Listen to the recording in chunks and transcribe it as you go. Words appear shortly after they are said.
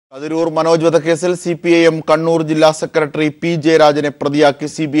Kathiroor Manoj വധക്കേസിൽ CPM Kannur ജില്ലാ secretary P Jayarajan പ്രതിയാക്കി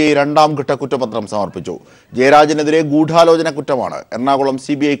CBI രണ്ടാം ഘട്ട കുറ്റപത്രം സമർപ്പിച്ചു. ജയരാജനെതിരെ ഗൂഢാലോചന കുറ്റമാണ് എറണാകുളം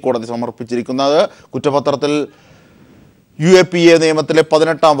CBI കോടതി സമർപ്പിച്ചിരിക്കുന്നത്. കുറ്റപത്രത്തിൽ UAPA നിയമത്തിലെ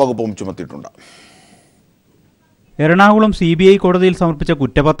 18ാം വകുപ്പും ചുമത്തിയിട്ടുണ്ട്. എറണാകുളം CBI കോടതിയിൽ സമർപ്പിച്ച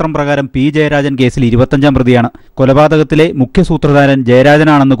കുറ്റപത്രം പ്രകാരം P Jayarajan കേസിൽ 25ാം പ്രതിയാണ്. കൊലപാതകത്തിലെ മുഖ്യ സൂത്രധാരൻ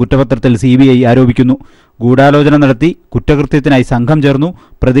ജയരാജനാണെന്ന് കുറ്റപത്രത്തിൽ CBI ആരോപിക്കുന്നു. ഗൂഢാലോചന നടത്തി കുറ്റകൃത്യത്തിനായി സംഘം ചേർന്നു,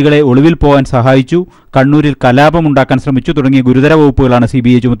 പ്രതികളെ ഒളിവിൽ പോകാൻ സഹായിച്ചു, കണ്ണൂരിൽ കലാപമുണ്ടാക്കാൻ ശ്രമിച്ചു തുടങ്ങിയ ഗുരുതര വകുപ്പുകളാണ്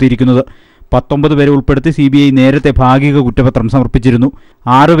CBI ചുമത്തിയിരിക്കുന്നത്. 19 പേരെ ഉൾപ്പെടുത്തി CBI നേരത്തെ ഭാഗിക കുറ്റപത്രം സമർപ്പിച്ചിരുന്നു.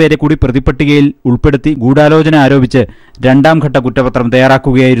 6 പേരെ കൂടി പ്രതിപട്ടികയിൽ ഉൾപ്പെടുത്തി ഗൂഢാലോചന ആരോപിച്ച് രണ്ടാം ഘട്ട കുറ്റപത്രം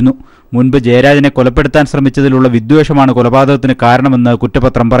തയ്യാറാക്കുകയായിരുന്നു. മുൻപ് ജയരാജനെ കൊലപ്പെടുത്താൻ ശ്രമിച്ചതിലുള്ള വിദ്വേഷമാണ് കൊലപാതകത്തിന് കാരണമെന്ന്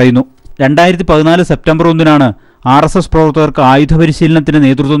കുറ്റപത്രം പറയുന്നു. 2014 സെപ്റ്റംബർ 1-നാണ് RSS പ്രവർത്തകർക്ക് ആയുധപരിശീലനത്തിന്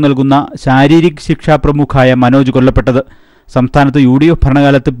നേതൃത്വം നൽകുന്ന ശാരീരിക് ശിക്ഷാ പ്രമുഖായ മനോജ് കൊല്ലപ്പെട്ടത്. സംസ്ഥാനത്ത് UDF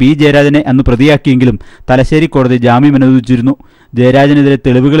ഭരണകാലത്ത് P Jayarajan അന്ന് പ്രതിയാക്കിയെങ്കിലും തലശ്ശേരി കോടതി ജാമ്യം അനുവദിച്ചിരുന്നു. ജയരാജനെതിരെ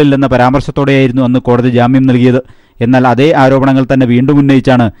തെളിവുകളില്ലെന്ന പരാമർശത്തോടെയായിരുന്നു അന്ന് കോടതി ജാമ്യം നൽകിയത്. എന്നാൽ അതേ ആരോപണങ്ങൾ തന്നെ വീണ്ടും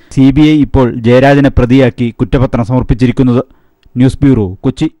ഉന്നയിച്ചാണ് CBI ഇപ്പോൾ ജയരാജനെ പ്രതിയാക്കി കുറ്റപത്രം സമർപ്പിച്ചിരിക്കുന്നത്. News bureau,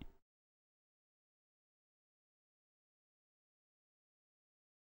 Kochi.